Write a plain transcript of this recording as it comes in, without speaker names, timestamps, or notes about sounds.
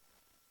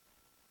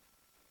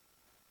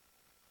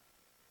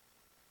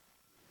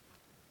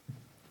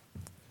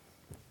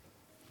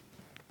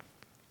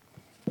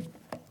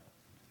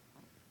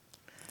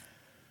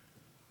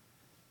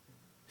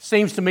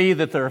Seems to me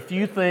that there are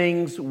few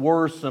things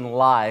worse in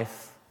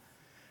life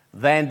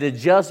than to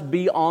just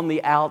be on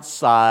the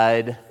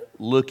outside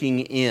looking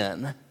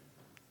in.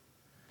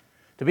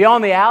 To be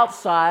on the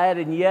outside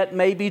and yet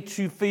maybe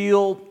to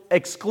feel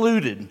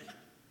excluded,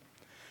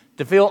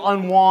 to feel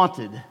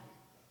unwanted,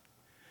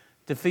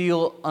 to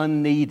feel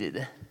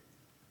unneeded.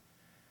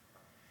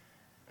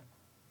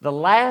 The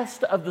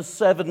last of the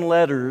 7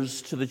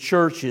 letters to the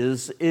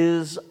churches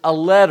is a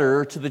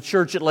letter to the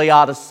church at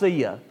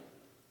Laodicea.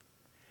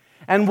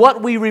 And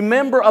what we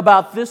remember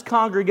about this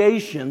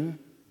congregation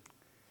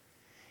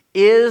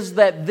is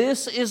that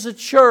this is a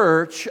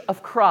church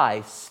of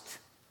Christ.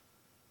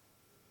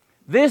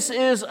 This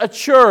is a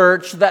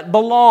church that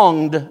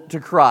belonged to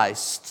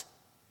Christ.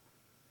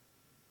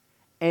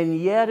 And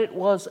yet it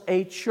was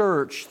a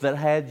church that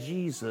had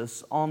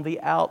Jesus on the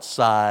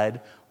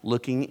outside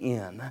looking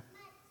in.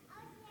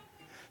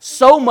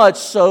 So much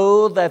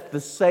so that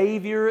the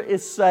Savior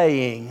is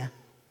saying,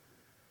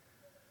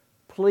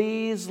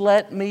 "Please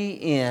let me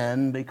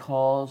in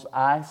because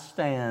I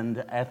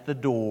stand at the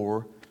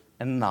door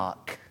and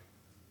knock."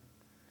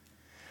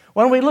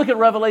 When we look at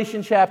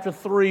Revelation chapter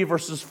 3,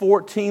 verses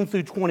 14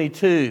 through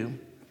 22,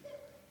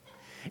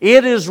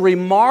 it is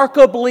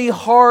remarkably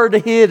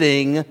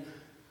hard-hitting,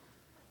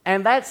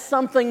 and that's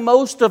something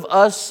most of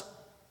us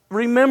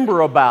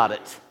remember about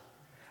it.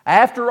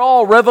 After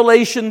all,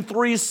 Revelation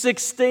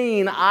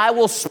 3:16, "I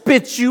will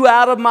spit you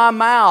out of my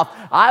mouth.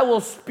 I will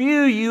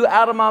spew you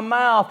out of my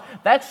mouth."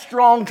 That's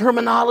strong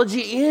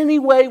terminology any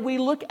way we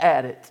look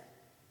at it.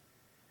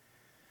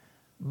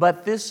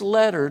 But this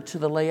letter to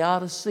the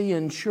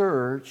Laodicean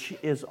church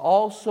is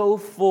also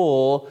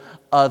full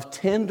of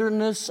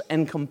tenderness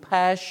and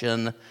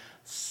compassion,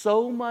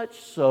 so much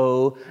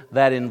so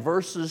that in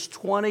verses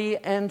 20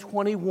 and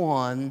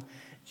 21,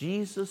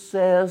 Jesus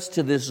says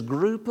to this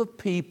group of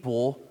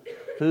people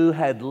who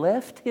had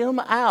left Him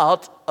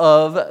out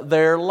of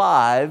their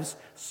lives,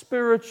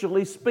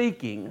 spiritually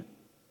speaking,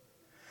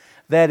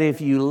 that if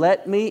you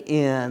let me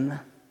in,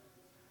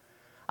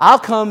 I'll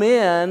come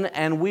in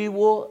and we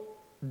will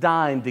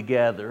dine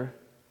together.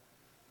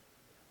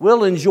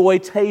 We'll enjoy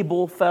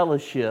table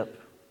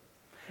fellowship.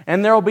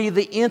 And there will be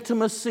the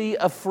intimacy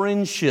of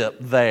friendship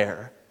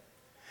there.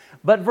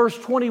 But verse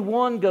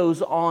 21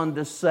 goes on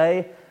to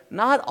say,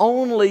 not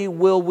only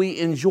will we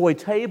enjoy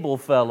table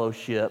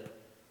fellowship,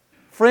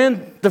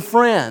 friend to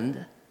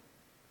friend,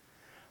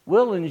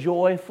 we'll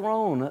enjoy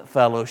throne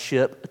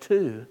fellowship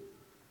too.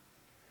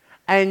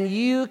 And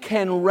you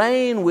can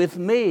reign with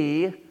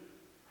me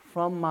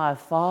from my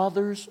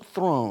Father's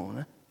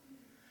throne.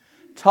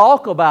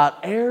 Talk about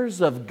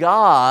heirs of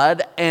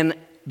God and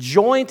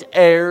joint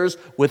heirs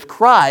with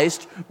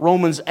Christ,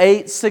 Romans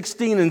 8,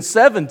 16, and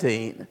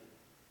 17.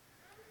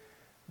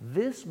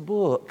 This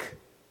book,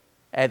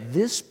 at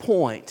this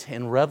point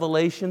in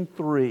Revelation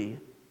 3,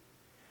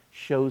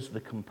 shows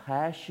the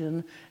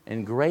compassion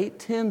and great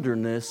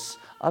tenderness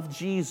of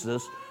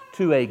Jesus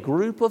to a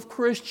group of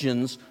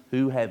Christians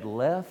who had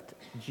left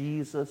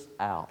Jesus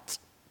out,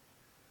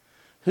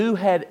 who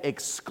had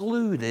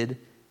excluded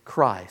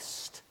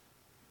Christ.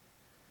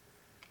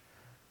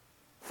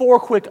 4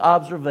 quick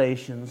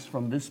observations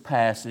from this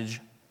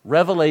passage,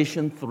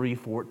 Revelation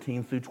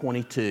 3:14 through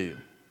 22.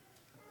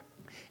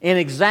 In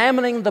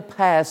examining the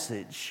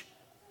passage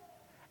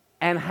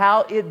and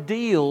how it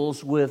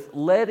deals with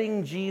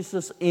letting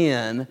Jesus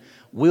in,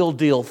 we'll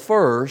deal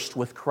first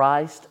with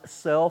Christ's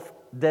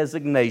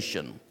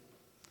self-designation.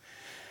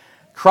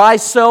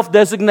 Christ's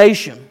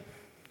self-designation.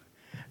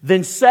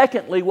 Then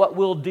secondly, what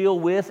we'll deal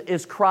with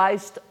is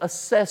Christ's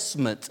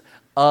assessment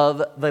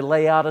of the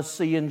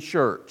Laodicean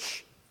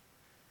church.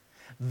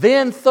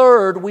 Then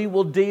third, we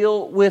will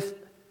deal with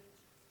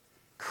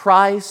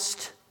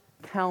Christ's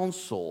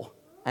counsel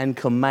and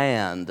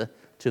command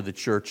to the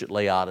church at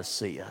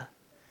Laodicea.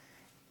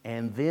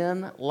 And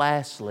then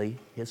lastly,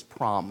 His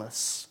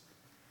promise.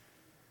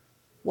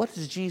 What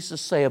does Jesus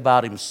say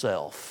about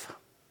Himself?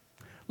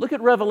 Look at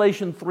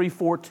Revelation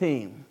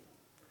 3:14.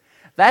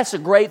 That's a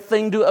great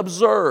thing to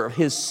observe,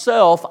 His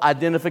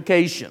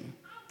self-identification.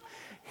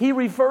 He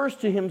refers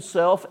to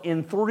Himself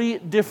in 3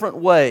 different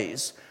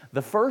ways.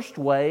 The first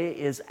way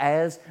is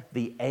as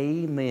the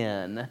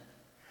Amen.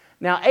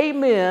 Now,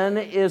 Amen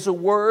is a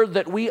word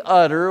that we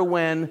utter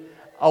when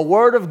a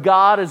word of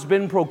God has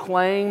been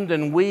proclaimed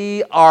and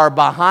we are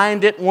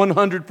behind it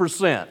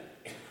 100%.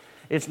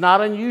 It's not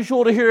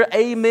unusual to hear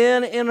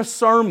Amen in a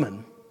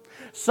sermon.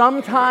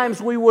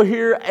 Sometimes we will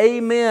hear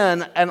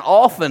Amen, and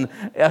often,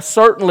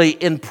 certainly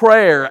in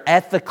prayer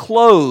at the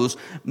close,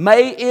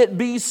 "May it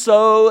be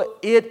so,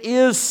 it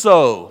is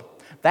so."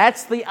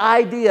 That's the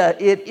idea.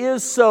 It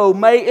is so.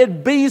 May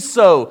it be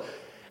so.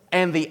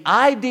 And the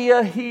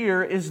idea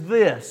here is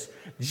this.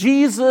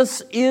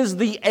 Jesus is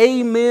the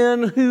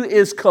Amen who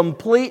is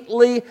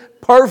completely,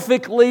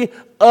 perfectly,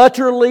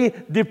 utterly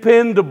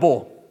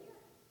dependable.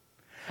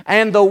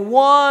 And the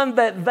one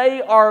that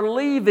they are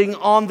leaving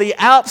on the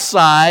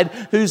outside,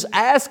 who's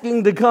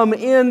asking to come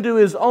into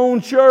His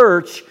own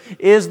church,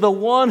 is the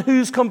one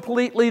who's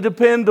completely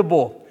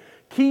dependable.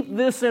 Keep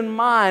this in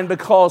mind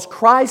because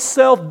Christ's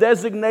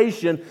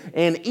self-designation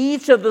in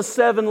each of the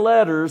 7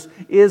 letters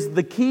is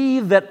the key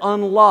that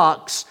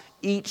unlocks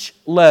each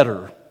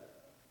letter.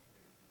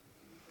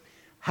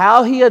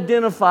 How he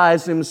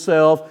identifies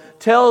himself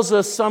tells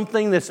us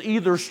something that's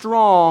either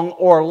strong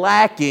or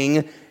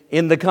lacking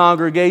in the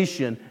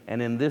congregation.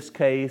 And in this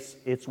case,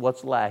 it's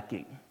what's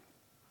lacking.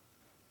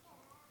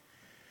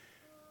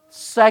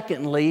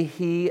 Secondly,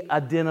 he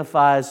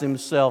identifies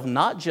himself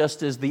not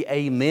just as the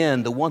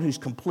Amen, the one who's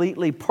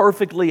completely,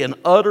 perfectly, and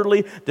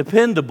utterly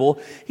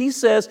dependable. He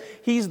says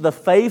he's the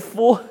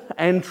faithful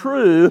and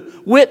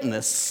true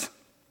witness,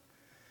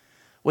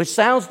 which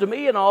sounds to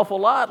me an awful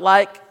lot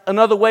like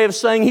another way of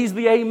saying he's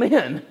the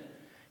Amen.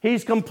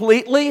 He's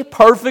completely,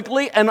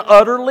 perfectly, and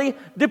utterly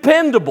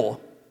dependable.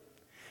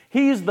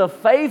 He's the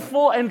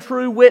faithful and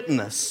true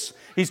witness.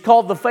 He's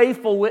called the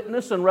faithful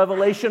witness in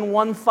Revelation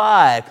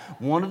 1:5.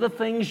 One of the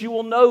things you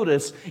will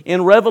notice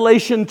in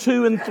Revelation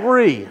 2 and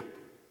 3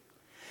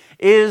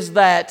 is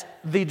that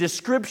the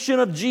description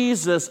of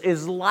Jesus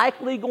is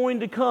likely going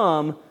to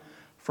come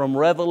from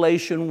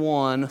Revelation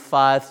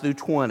 1:5 through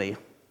 20.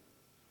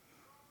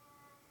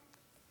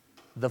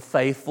 The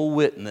faithful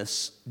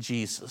witness,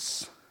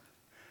 Jesus.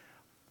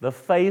 The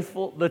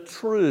faithful, the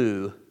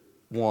true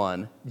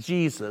one,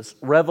 Jesus.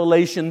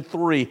 Revelation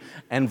 3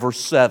 and verse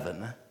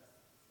 7.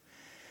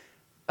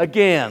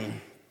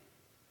 Again,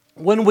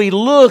 when we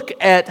look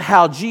at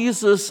how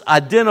Jesus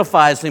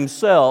identifies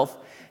himself,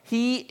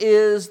 he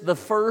is the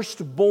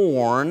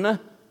firstborn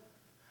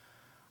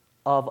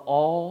of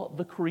all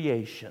the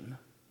creation.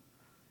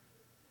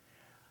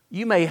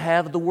 You may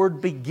have the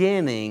word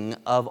beginning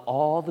of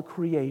all the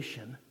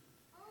creation.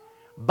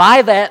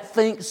 By that,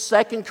 think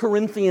 2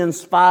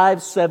 Corinthians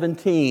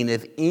 5:17.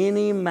 If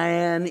any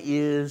man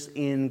is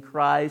in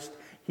Christ,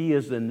 he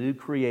is a new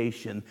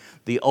creation.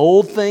 The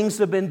old things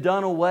have been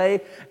done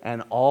away,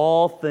 and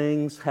all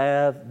things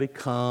have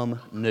become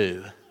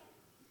new.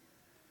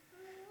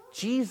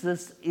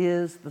 Jesus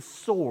is the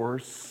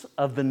source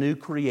of the new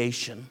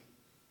creation.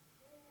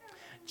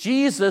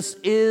 Jesus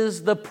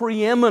is the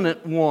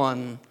preeminent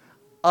one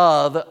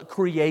of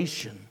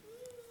creation.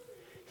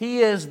 He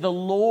is the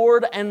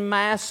Lord and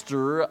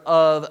Master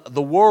of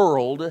the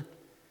world,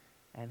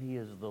 and He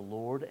is the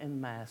Lord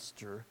and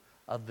Master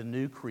of the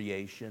new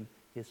creation,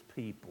 His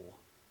people,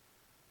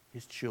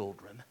 His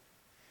children.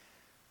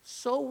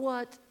 So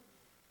what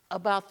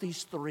about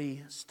these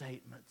 3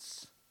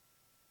 statements?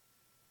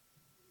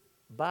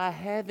 By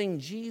having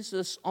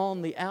Jesus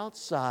on the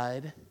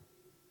outside,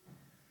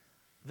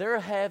 they're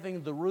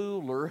having the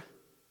ruler,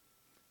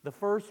 the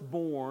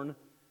firstborn,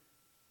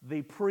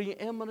 the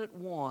preeminent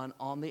one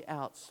on the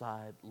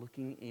outside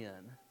looking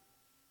in.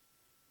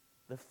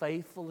 The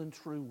faithful and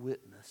true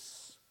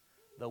witness,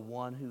 the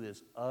one who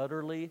is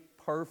utterly,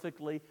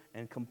 perfectly,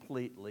 and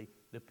completely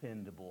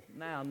dependable.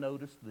 Now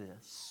notice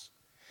this.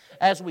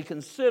 As we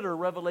consider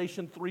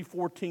Revelation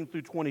 3:14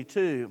 through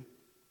 22,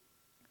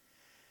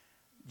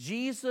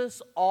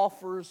 Jesus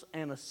offers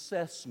an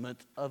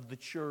assessment of the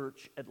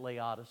church at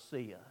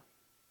Laodicea.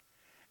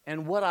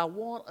 And what I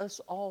want us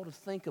all to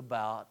think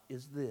about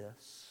is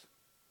this.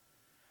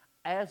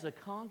 As a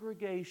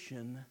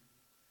congregation,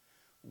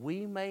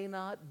 we may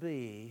not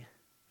be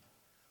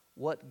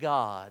what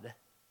God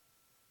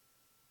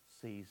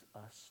sees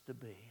us to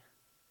be.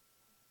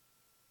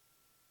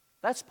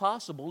 That's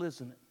possible,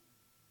 isn't it?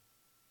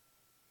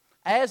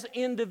 As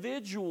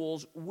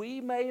individuals, we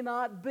may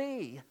not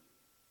be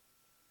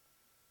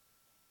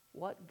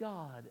what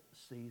God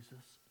sees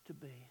us to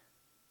be.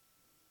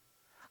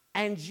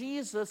 And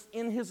Jesus,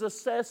 in His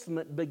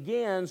assessment,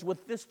 begins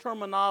with this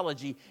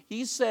terminology.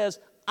 He says,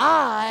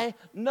 I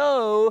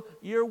know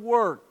your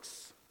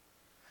works.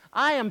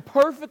 I am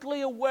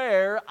perfectly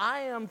aware,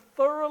 I am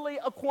thoroughly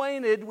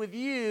acquainted with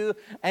you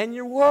and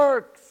your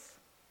works.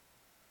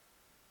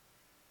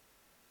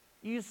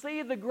 You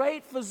see, the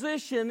great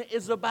physician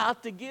is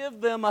about to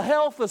give them a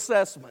health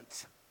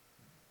assessment.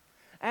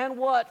 And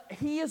what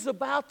he is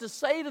about to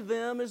say to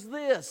them is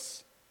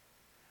this: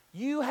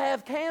 you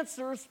have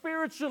cancer,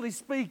 spiritually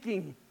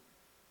speaking.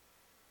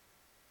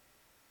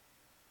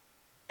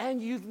 And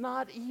you've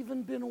not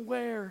even been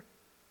aware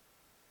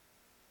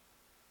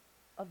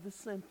of the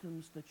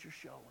symptoms that you're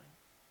showing.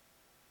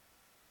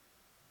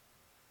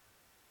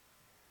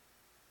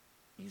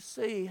 You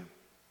see,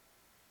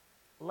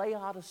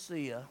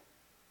 Laodicea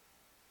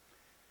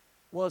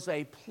was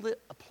a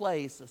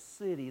place, a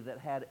city that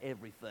had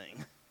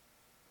everything.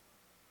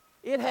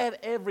 It had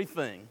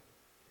everything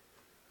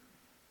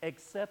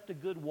except a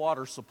good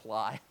water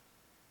supply.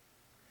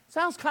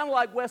 Sounds kind of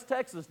like West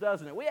Texas,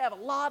 doesn't it? We have a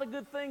lot of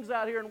good things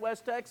out here in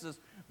West Texas,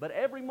 but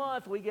every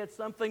month we get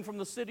something from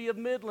the city of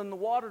Midland, the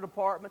water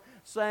department,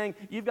 saying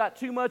you've got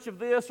too much of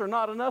this or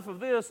not enough of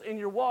this in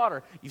your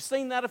water. You've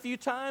seen that a few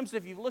times.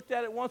 If you've looked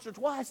at it once or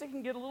twice, it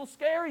can get a little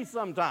scary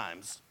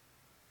sometimes.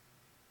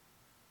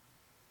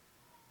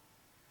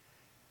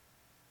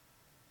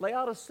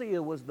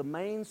 Laodicea was the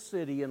main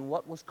city in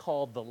what was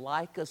called the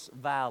Lycus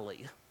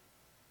Valley.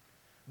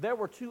 There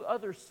were 2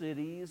 other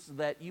cities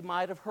that you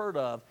might have heard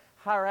of,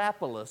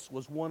 Hierapolis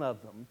was one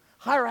of them.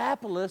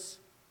 Hierapolis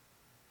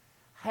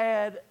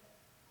had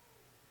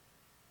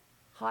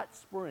hot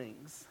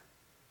springs,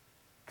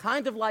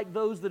 kind of like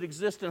those that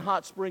exist in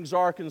Hot Springs,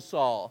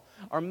 Arkansas,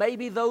 or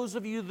maybe those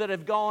of you that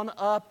have gone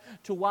up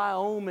to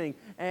Wyoming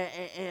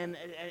and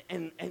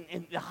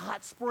the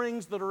hot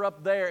springs that are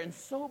up there, and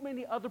so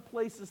many other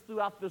places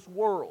throughout this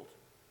world.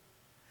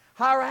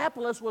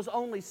 Hierapolis was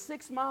only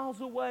 6 miles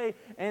away,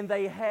 and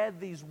they had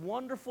these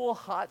wonderful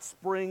hot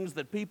springs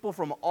that people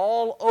from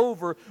all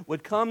over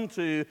would come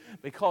to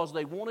because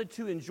they wanted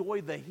to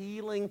enjoy the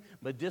healing,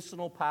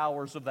 medicinal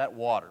powers of that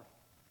water.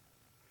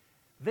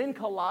 Then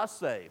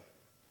Colossae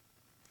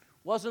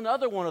was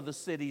another one of the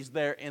cities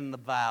there in the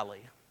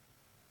valley,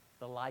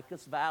 the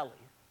Lycus Valley.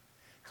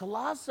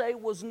 Colossae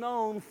was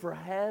known for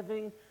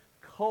having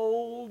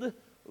cold,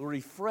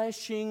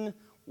 refreshing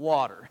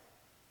water.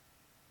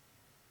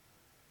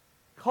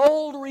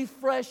 Cold,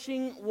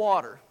 refreshing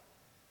water.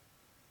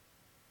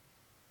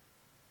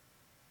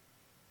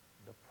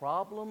 The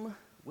problem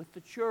with the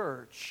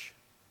church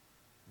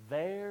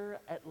there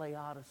at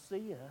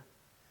Laodicea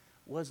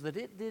was that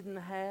it didn't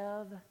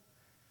have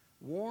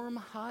warm,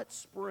 hot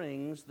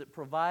springs that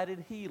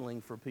provided healing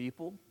for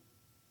people,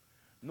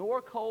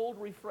 nor cold,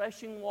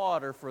 refreshing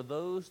water for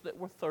those that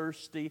were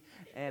thirsty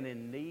and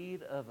in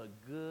need of a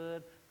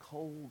good,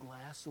 cold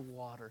glass of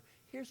water.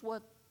 Here's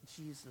what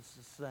Jesus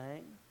is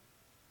saying.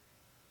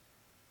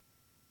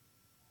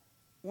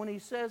 When he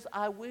says,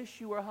 I wish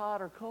you were hot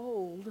or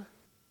cold,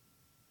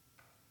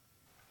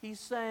 he's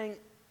saying,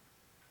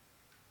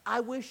 I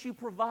wish you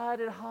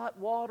provided hot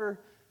water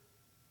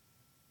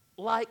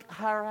like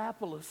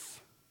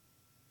Hierapolis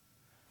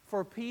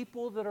for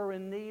people that are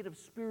in need of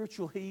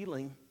spiritual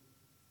healing.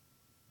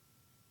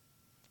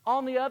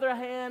 On the other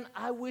hand,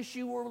 I wish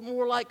you were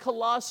more like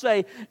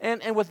Colossae,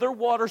 and with their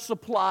water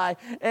supply,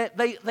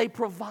 they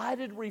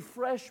provided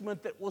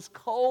refreshment that was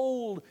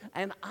cold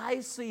and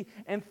icy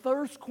and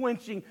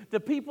thirst-quenching to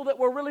people that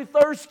were really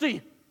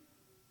thirsty.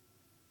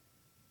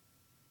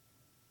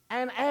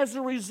 And as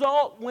a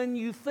result, when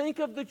you think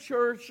of the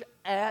church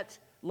at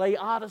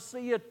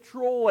Laodicea,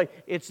 Troy,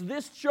 it's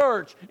this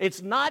church.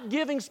 It's not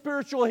giving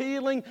spiritual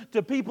healing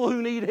to people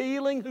who need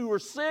healing, who are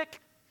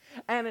sick,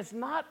 and it's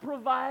not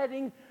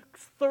providing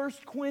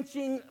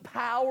thirst-quenching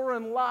power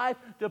and life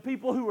to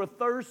people who are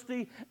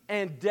thirsty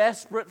and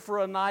desperate for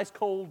a nice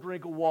cold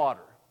drink of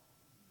water.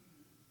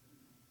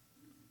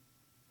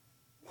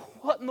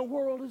 What in the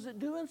world is it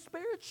doing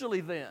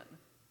spiritually then?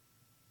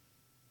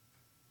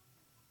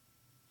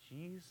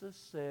 Jesus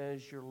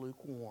says you're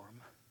lukewarm.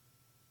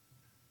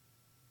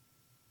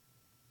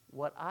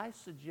 What I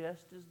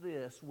suggest is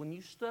this. When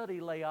you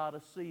study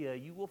Laodicea,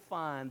 you will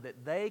find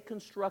that they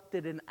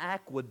constructed an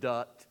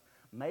aqueduct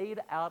made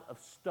out of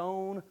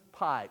stone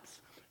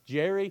pipes.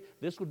 Jerry,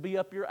 this would be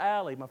up your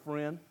alley, my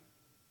friend.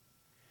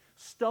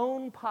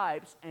 Stone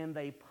pipes, and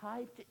they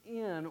piped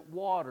in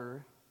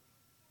water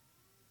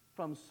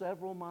from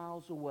several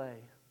miles away.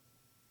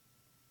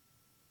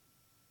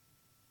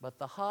 But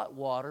the hot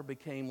water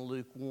became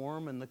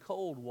lukewarm, and the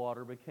cold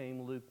water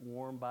became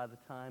lukewarm by the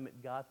time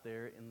it got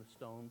there in the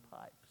stone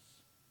pipes.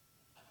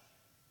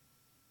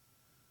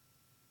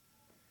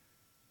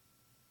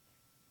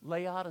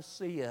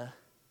 Laodicea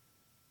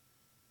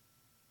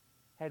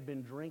had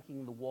been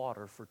drinking the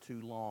water for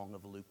too long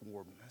of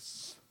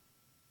lukewarmness.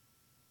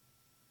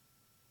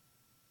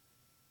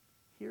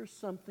 Here's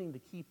something to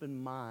keep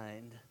in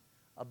mind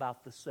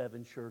about the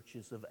 7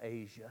 churches of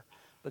Asia,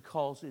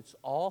 because it's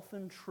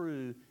often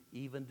true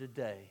even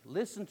today.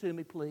 Listen to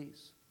me,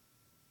 please.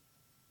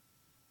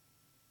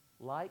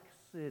 Like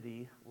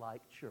city,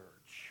 like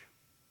church.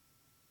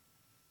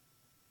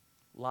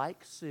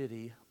 Like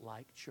city,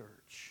 like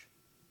church.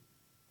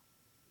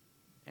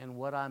 And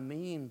what I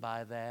mean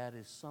by that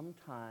is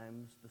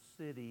sometimes the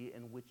city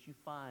in which you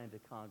find a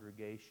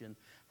congregation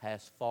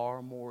has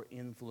far more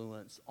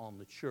influence on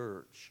the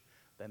church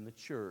than the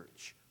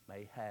church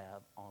may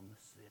have on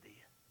the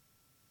city.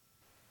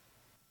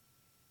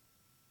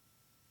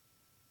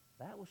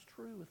 That was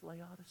true with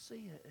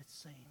Laodicea, it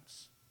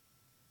seems.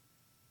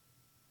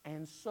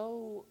 And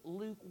so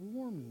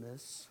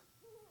lukewarmness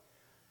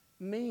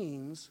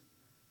means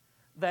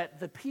that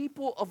the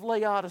people of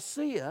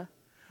Laodicea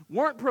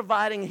weren't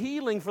providing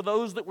healing for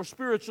those that were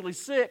spiritually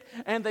sick,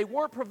 and they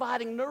weren't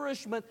providing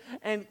nourishment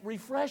and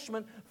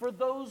refreshment for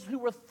those who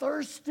were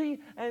thirsty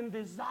and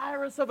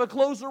desirous of a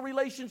closer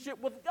relationship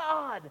with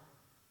God.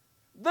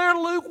 They're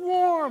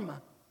lukewarm.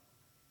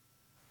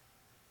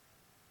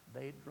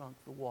 They drunk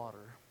the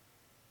water.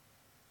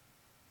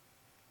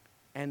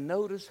 And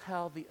notice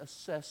how the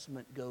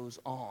assessment goes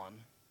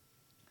on.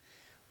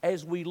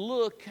 As we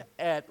look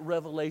at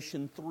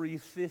Revelation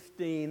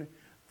 3:15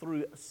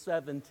 through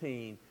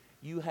 17,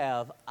 you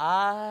have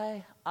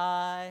I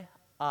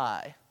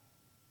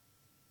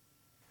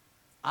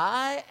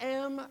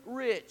am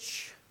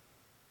rich.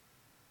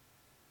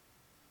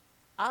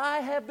 I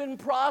have been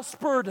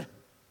prospered.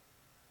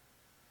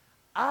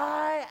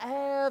 I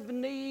have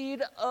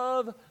need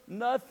of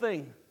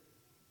nothing.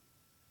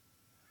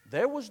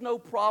 There was no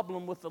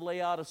problem with the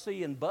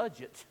Laodicean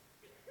budget.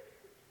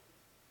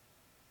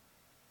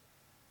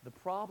 The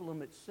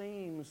problem, it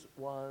seems,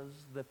 was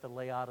that the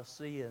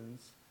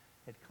Laodiceans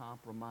had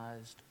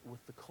compromised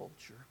with the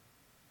culture.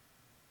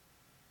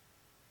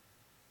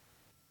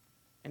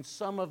 And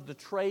some of the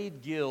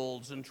trade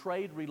guilds and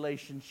trade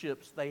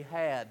relationships they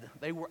had,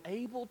 they were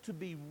able to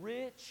be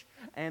rich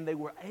and they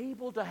were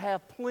able to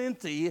have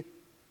plenty,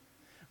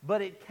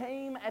 but it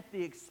came at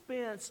the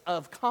expense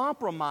of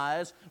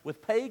compromise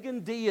with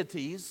pagan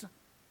deities.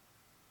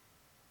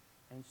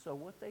 And so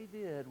what they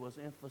did was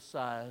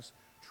emphasize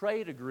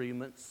trade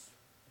agreements,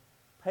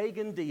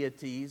 pagan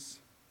deities,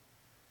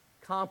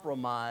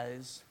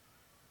 compromise,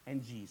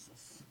 and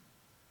Jesus.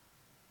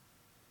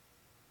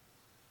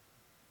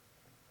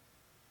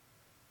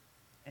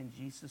 And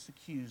Jesus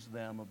accused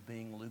them of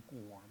being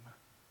lukewarm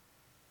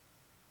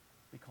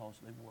because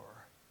they were.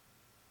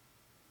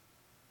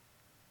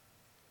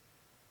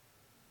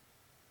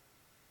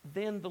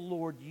 Then the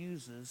Lord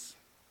uses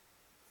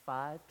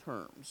 5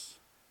 terms,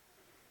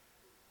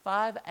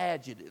 5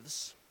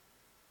 adjectives.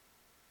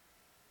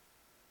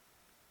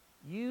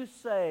 You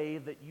say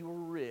that you are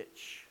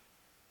rich,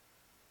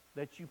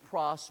 that you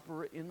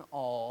prosper in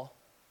all,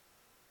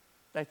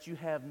 that you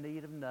have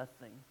need of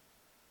nothing.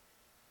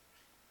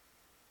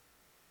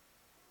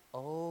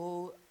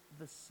 Oh,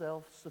 the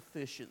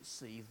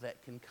self-sufficiency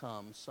that can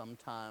come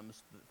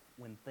sometimes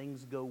when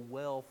things go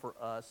well for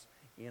us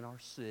in our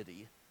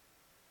city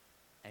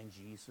and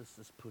Jesus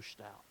is pushed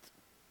out.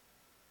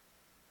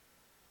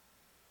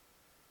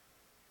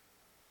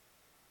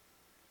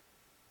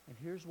 And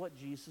here's what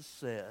Jesus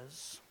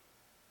says.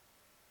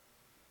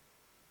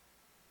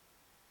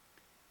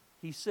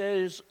 He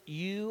says,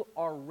 you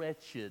are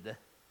wretched.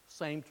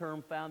 Same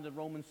term found in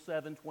Romans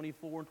 7,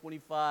 24 and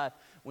 25,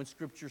 when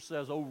Scripture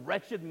says, "O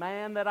wretched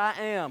man that I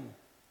am."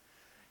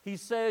 He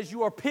says,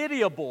 you are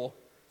pitiable.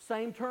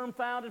 Same term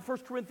found in 1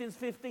 Corinthians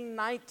 15,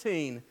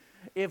 19.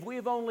 If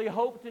we've only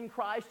hoped in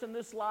Christ in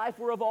this life,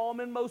 we're of all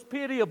men most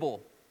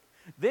pitiable.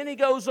 Then he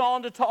goes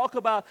on to talk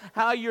about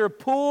how you're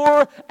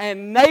poor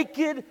and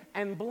naked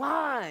and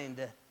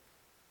blind.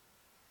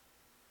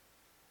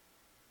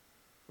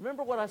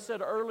 Remember what I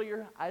said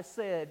earlier? I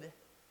said,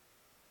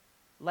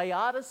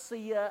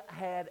 Laodicea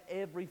had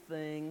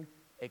everything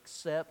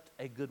except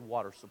a good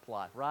water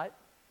supply, right?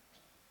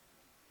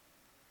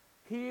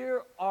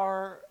 Here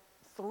are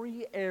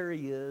 3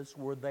 areas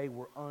where they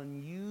were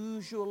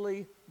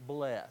unusually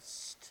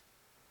blessed.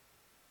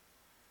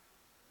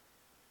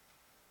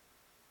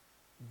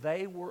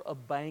 They were a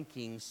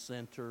banking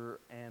center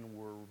and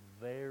were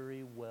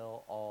very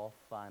well off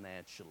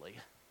financially.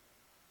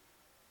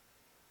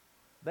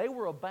 They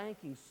were a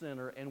banking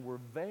center and were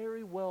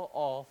very well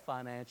off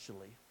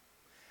financially.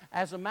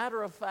 As a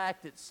matter of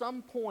fact, at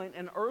some point,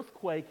 an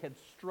earthquake had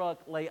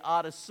struck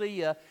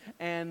Laodicea,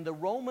 and the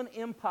Roman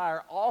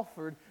Empire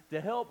offered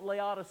to help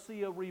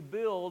Laodicea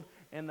rebuild,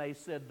 and they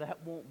said,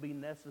 that won't be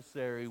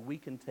necessary. We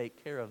can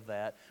take care of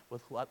that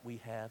with what we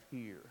have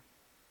here.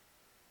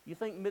 You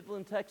think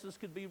Midland, Texas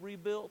could be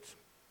rebuilt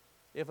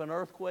if an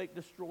earthquake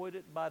destroyed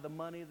it by the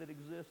money that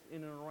exists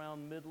in and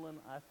around Midland?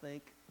 I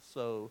think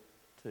so,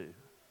 too.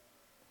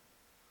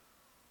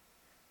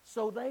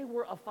 So they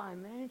were a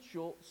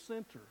financial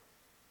center.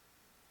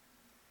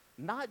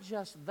 Not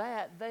just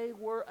that, they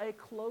were a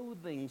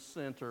clothing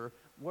center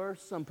where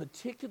some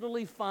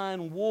particularly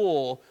fine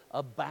wool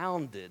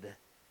abounded.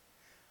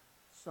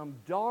 Some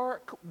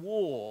dark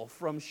wool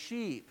from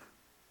sheep.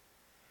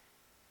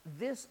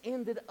 This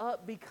ended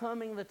up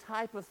becoming the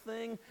type of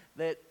thing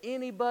that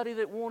anybody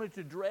that wanted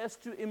to dress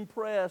to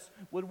impress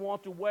would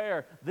want to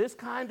wear. This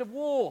kind of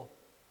wool.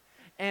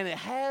 And it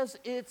has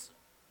its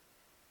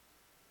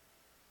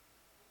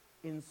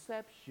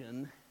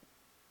inception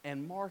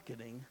and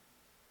marketing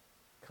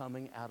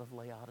coming out of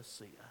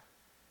Laodicea.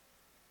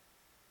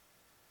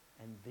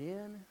 And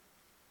then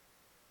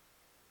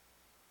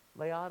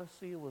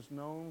Laodicea was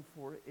known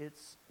for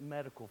its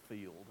medical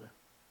field.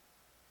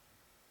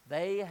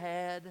 They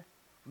had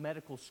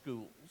medical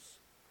schools.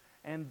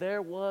 And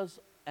there was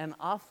an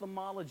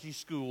ophthalmology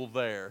school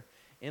there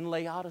in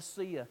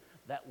Laodicea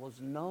that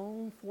was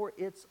known for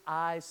its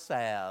eye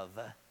salve.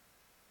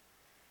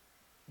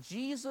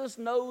 Jesus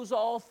knows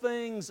all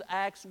things,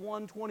 Acts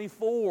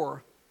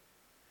 1:24.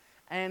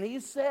 And he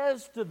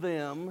says to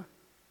them,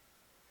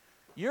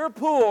 you're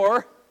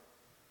poor,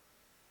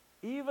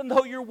 even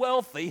though you're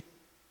wealthy.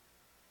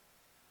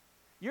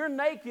 You're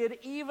naked,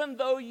 even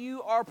though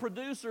you are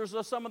producers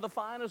of some of the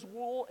finest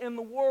wool in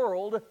the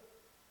world.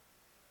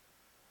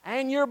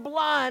 And you're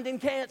blind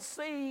and can't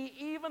see,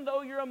 even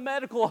though you're a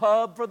medical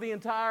hub for the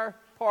entire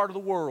part of the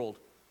world.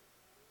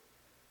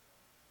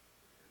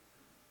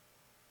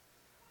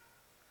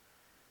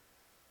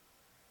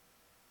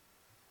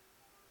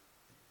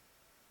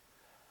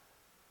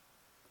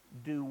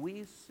 Do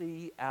we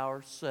see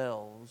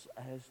ourselves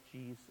as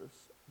Jesus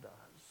does?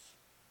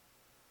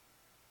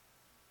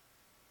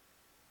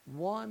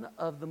 One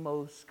of the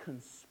most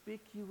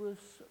conspicuous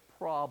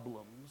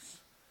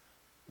problems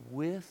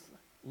with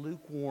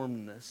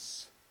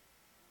lukewarmness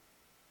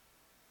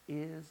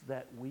is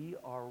that we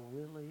are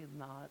really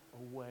not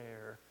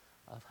aware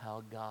of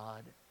how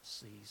God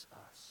sees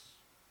us.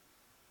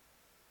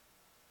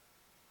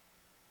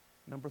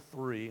 Number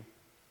 3,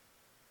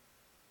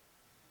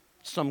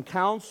 some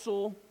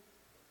counsel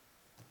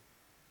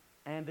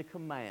and a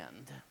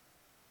command.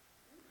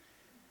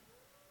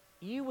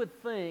 You would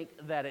think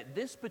that at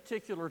this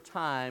particular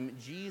time,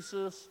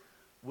 Jesus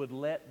would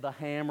let the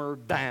hammer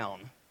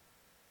down.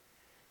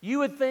 You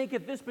would think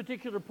at this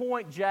particular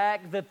point,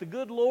 Jack, that the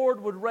good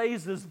Lord would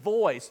raise His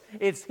voice.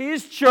 It's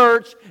His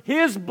church,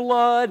 His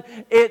blood,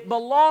 it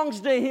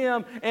belongs to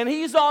Him, and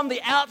He's on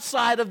the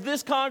outside of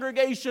this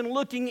congregation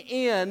looking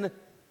in,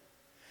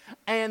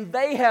 and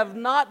they have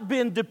not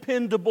been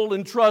dependable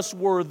and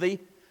trustworthy.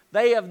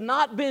 They have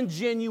not been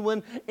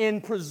genuine in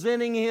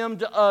presenting Him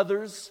to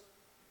others.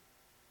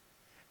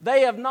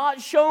 They have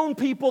not shown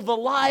people the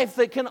life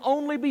that can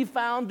only be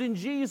found in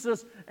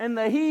Jesus and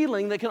the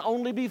healing that can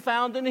only be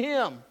found in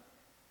Him.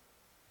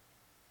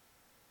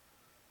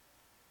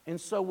 And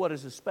so what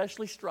is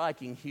especially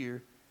striking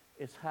here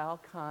is how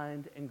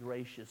kind and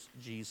gracious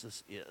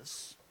Jesus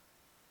is.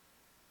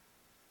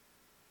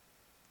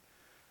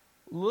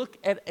 Look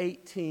at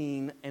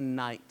 18 and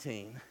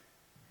 19.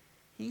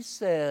 He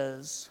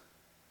says,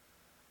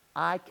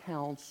 I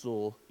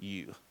counsel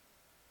you.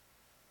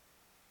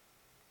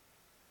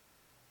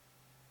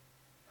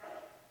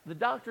 The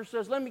doctor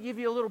says, let me give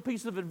you a little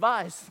piece of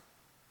advice.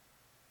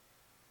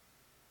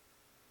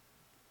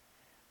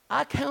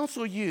 I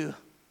counsel you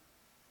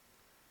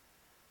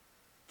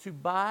to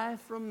buy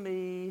from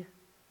me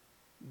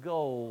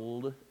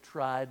gold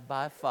tried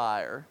by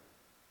fire,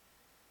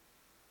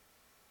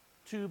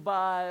 to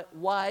buy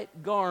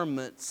white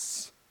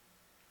garments,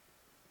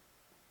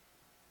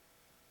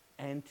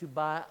 and to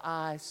buy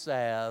eye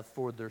salve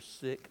for their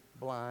sick,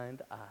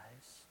 blind eyes.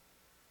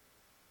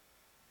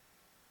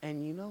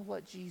 And you know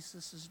what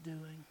Jesus is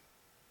doing?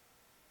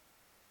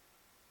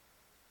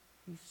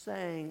 He's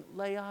saying,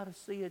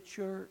 Laodicea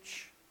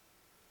church,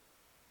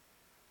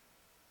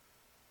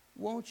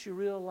 won't you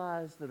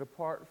realize that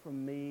apart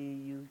from me,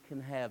 you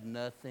can have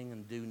nothing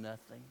and do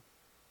nothing?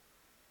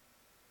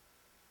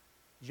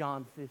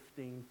 John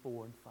 15,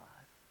 4 and 5.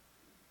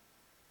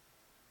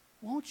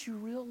 Won't you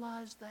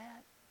realize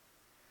that?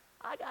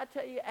 I got to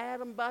tell you,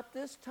 Adam, about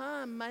this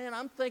time, man,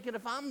 I'm thinking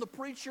if I'm the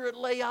preacher at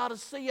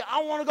Laodicea,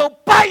 I want to go,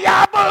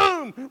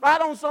 boom, right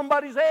on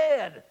somebody's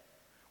head.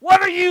 What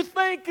are you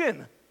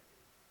thinking?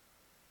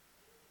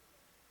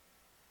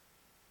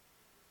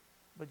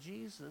 But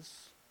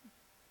Jesus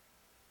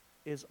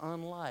is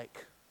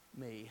unlike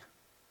me,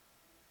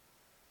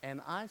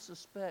 and I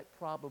suspect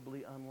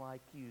probably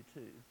unlike you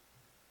too,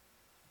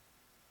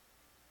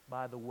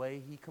 by the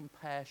way He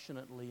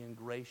compassionately and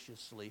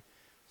graciously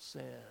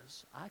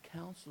says, I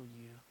counsel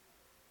you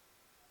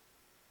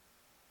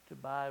to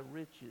buy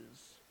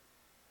riches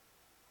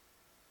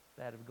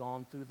that have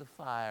gone through the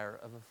fire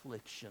of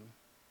affliction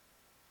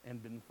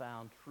and been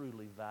found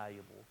truly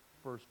valuable.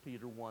 1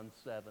 Peter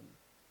 1:7.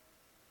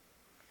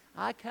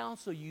 I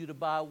counsel you to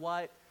buy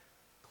white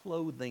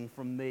clothing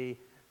from me,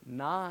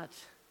 not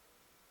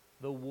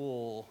the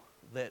wool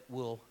that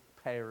will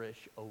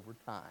perish over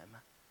time.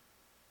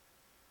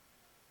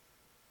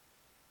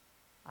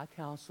 I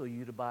counsel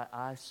you to buy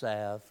eye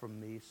salve from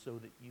me so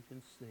that you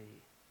can see,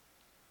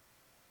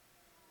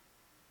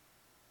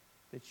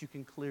 that you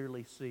can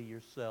clearly see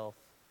yourself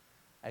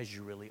as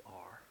you really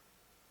are.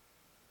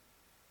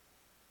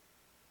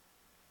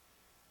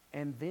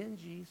 And then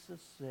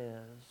Jesus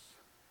says,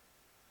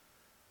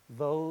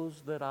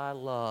 those that I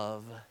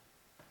love,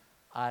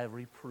 I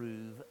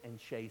reprove and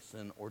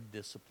chasten or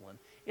discipline.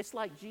 It's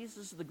like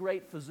Jesus is the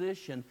great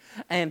physician,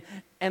 and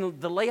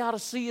the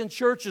Laodicean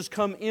churches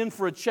come in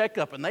for a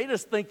checkup, and they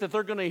just think that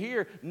they're going to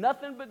hear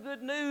nothing but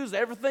good news.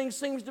 Everything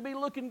seems to be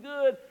looking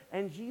good.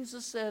 And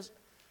Jesus says,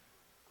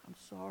 I'm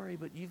sorry,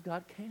 but you've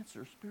got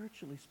cancer,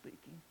 spiritually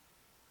speaking.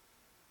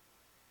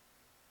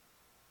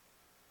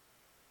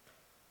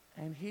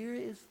 And here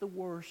is the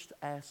worst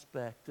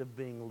aspect of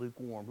being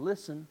lukewarm.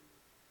 Listen.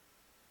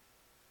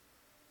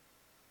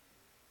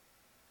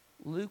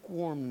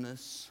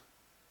 Lukewarmness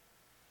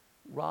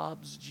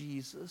robs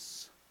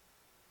Jesus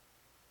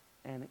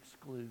and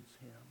excludes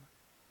Him.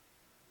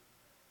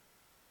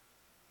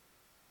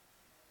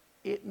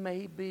 It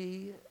may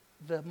be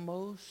the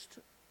most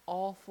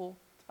awful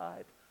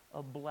type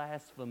of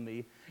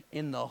blasphemy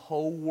in the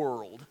whole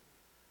world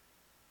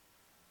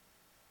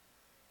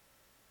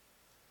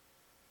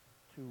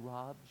to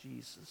rob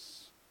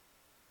Jesus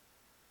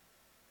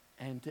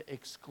and to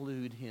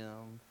exclude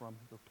Him from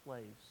the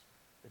place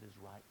that is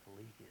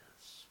rightfully His.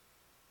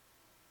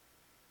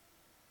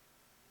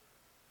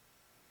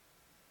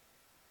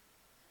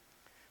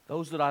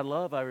 Those that I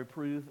love, I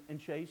reprove and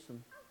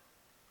chasten.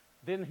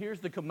 Then here's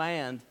the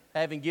command,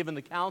 having given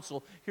the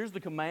counsel, here's the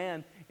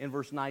command in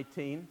verse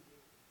 19.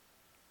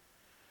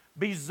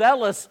 Be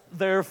zealous,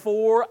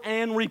 therefore,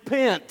 and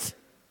repent.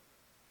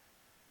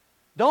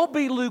 Don't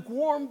be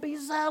lukewarm, be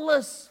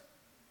zealous.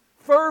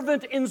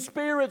 Fervent in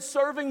spirit,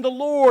 serving the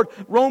Lord.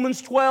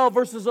 Romans 12,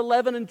 verses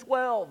 11 and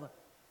 12.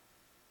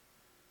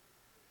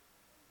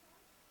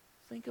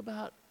 Think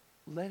about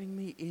letting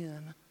me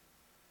in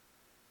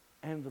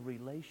and the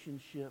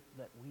relationship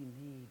that we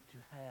need to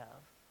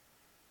have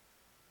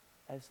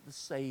as the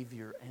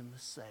Savior and the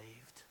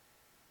saved,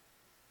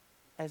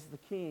 as the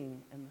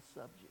King and the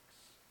subjects,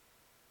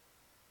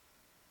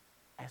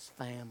 as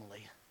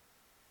family,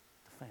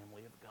 the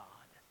family of God.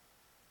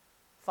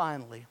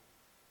 Finally,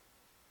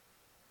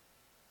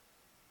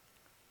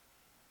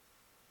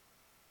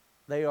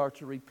 they are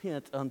to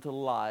repent unto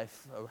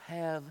life, or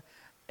have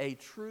a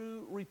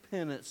true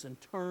repentance and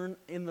turn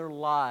in their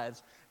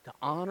lives to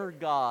honor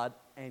God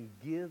and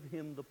give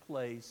Him the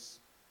place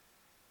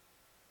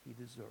He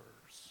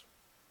deserves.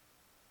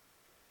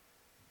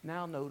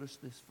 Now notice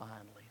this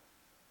finally.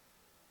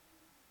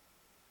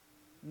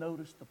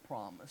 Notice the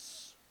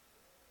promise.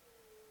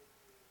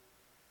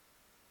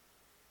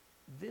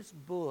 This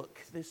book,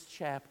 this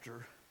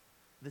chapter,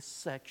 this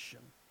section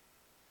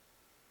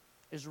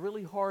is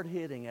really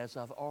hard-hitting, as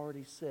I've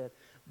already said,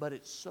 but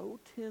it's so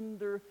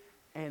tender,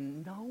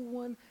 and no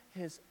one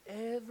has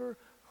ever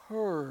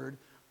heard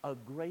a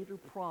greater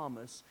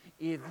promise.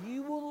 If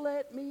you will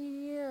let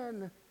me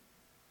in,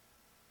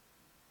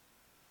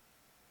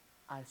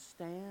 I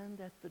stand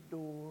at the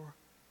door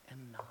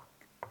and knock.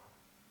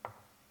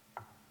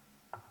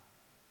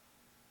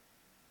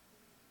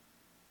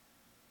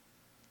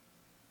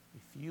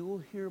 If you will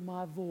hear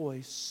my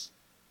voice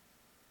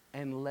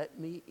and let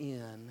me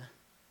in,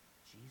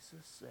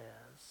 Jesus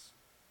says,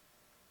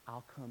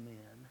 I'll come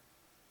in.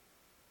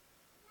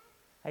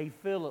 Hey,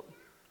 Philip,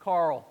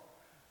 Carl,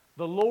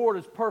 the Lord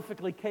is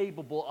perfectly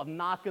capable of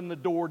knocking the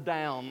door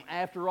down.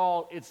 After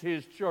all, it's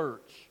His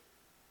church.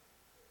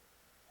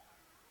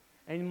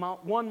 And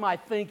one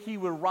might think He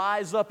would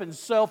rise up in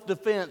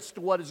self-defense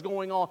to what is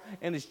going on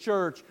in His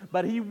church,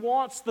 but He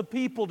wants the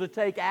people to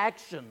take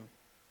action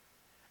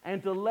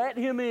and to let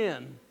Him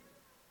in.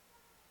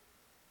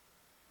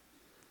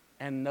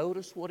 And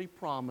notice what He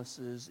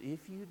promises.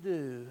 If you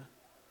do,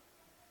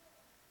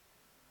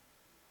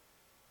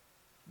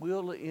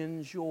 we'll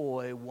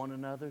enjoy one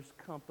another's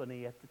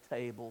company at the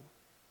table.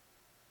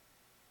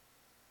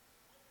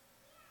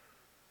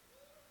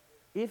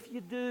 If you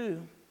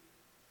do,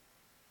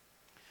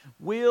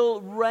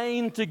 we'll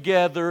reign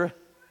together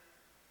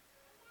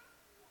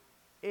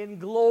in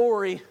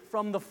glory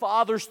from the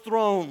Father's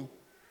throne.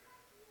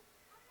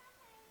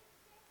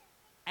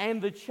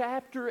 And the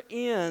chapter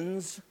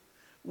ends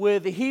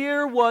with,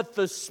 hear what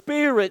the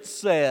Spirit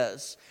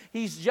says.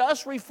 He's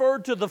just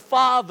referred to the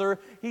Father.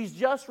 He's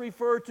just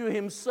referred to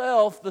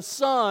Himself, the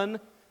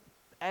Son.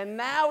 And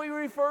now He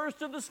refers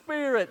to the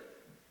Spirit.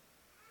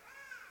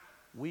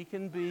 We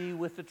can be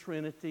with the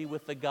Trinity,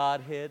 with the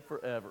Godhead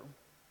forever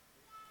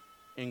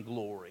in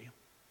glory.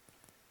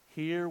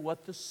 Hear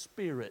what the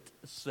Spirit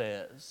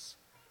says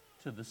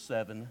to the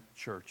 7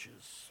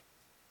 churches.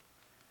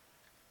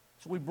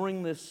 So we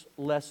bring this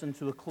lesson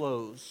to a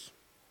close.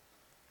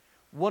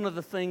 One of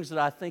the things that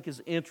I think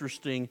is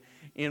interesting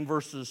in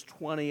verses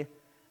 20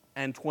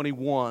 and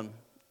 21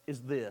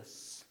 is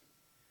this.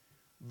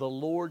 The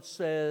Lord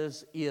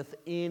says, if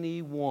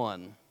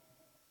anyone.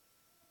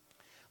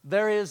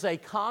 There is a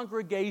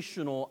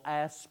congregational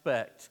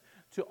aspect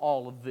to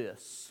all of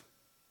this.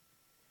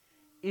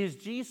 Is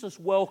Jesus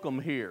welcome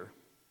here?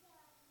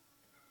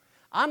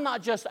 I'm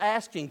not just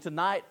asking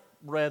tonight,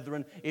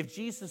 brethren, if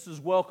Jesus is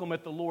welcome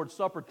at the Lord's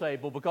Supper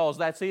table, because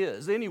that's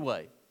His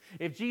anyway.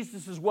 If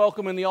Jesus is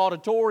welcome in the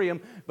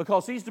auditorium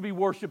because He's to be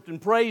worshiped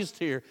and praised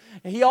here,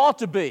 He ought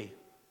to be.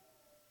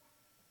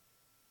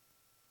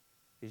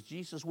 Is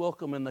Jesus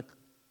welcome in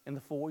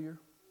the foyer?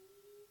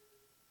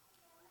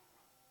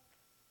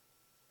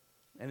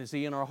 And is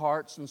He in our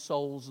hearts and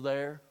souls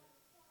there?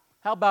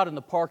 How about in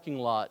the parking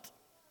lot?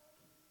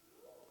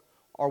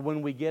 Or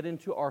when we get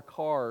into our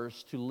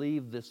cars to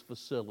leave this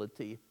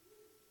facility?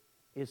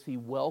 Is He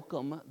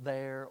welcome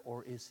there,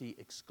 or is He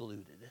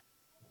excluded?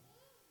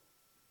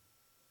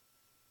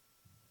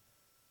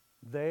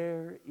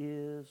 There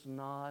is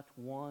not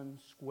 1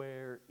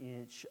 square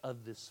inch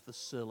of this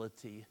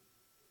facility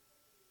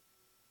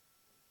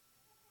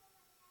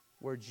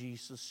where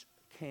Jesus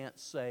can't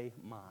say,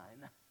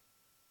 mine.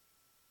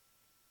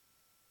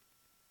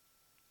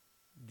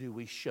 Do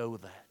we show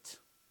that?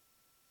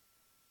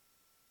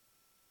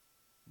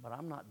 But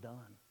I'm not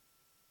done.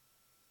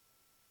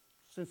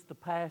 Since the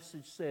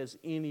passage says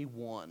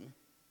anyone,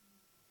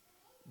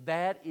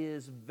 that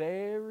is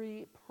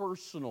very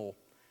personal.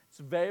 It's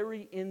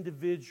very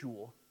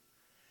individual.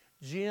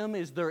 Jim,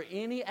 is there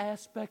any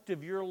aspect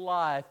of your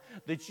life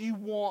that you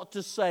want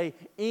to say,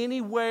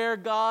 anywhere,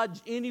 God,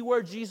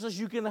 anywhere, Jesus,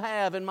 you can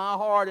have in my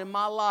heart, in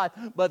my life,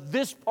 but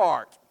this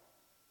part?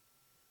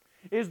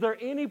 Is there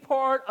any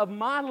part of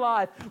my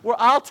life where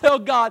I'll tell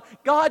God,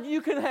 God,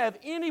 you can have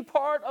any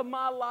part of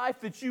my life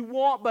that you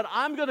want, but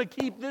I'm going to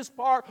keep this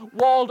part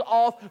walled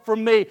off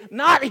from me.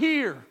 Not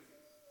here.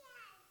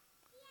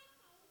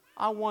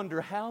 I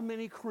wonder how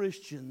many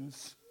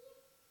Christians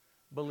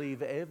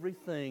believe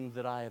everything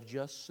that I have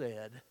just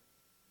said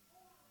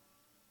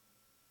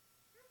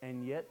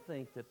and yet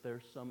think that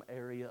there's some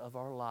area of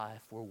our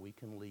life where we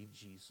can leave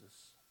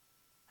Jesus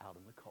out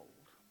in the cold.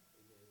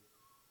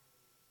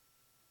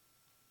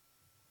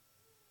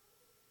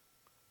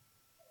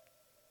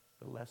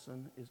 The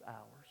lesson is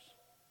ours.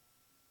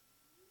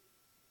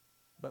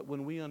 But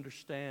when we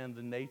understand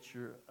the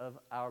nature of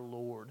our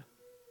Lord,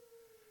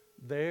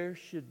 there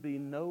should be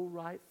no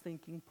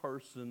right-thinking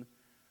person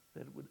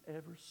that would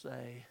ever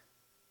say,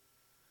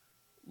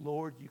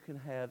 Lord, you can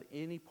have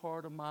any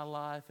part of my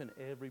life and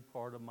every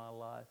part of my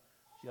life,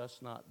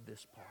 just not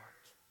this part.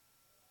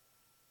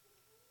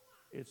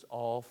 It's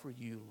all for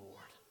you, Lord.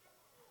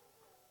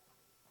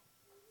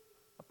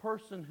 A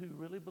person who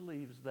really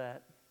believes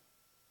that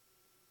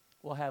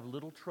will have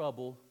little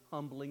trouble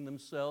humbling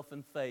themselves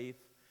in faith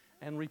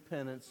and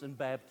repentance and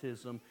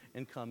baptism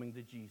and coming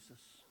to Jesus.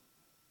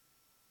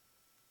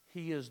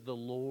 He is the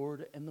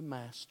Lord and the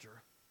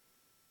Master.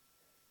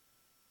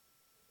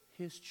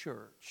 His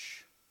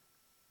church.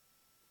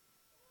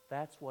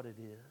 That's what it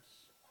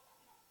is.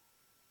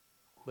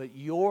 But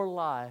your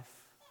life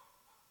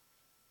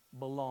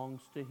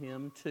belongs to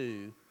Him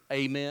too.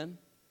 Amen?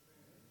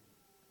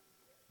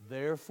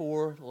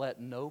 Therefore,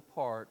 let no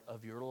part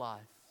of your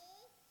life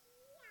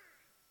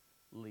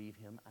leave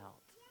Him out.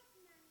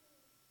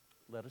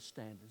 Let us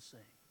stand and sing.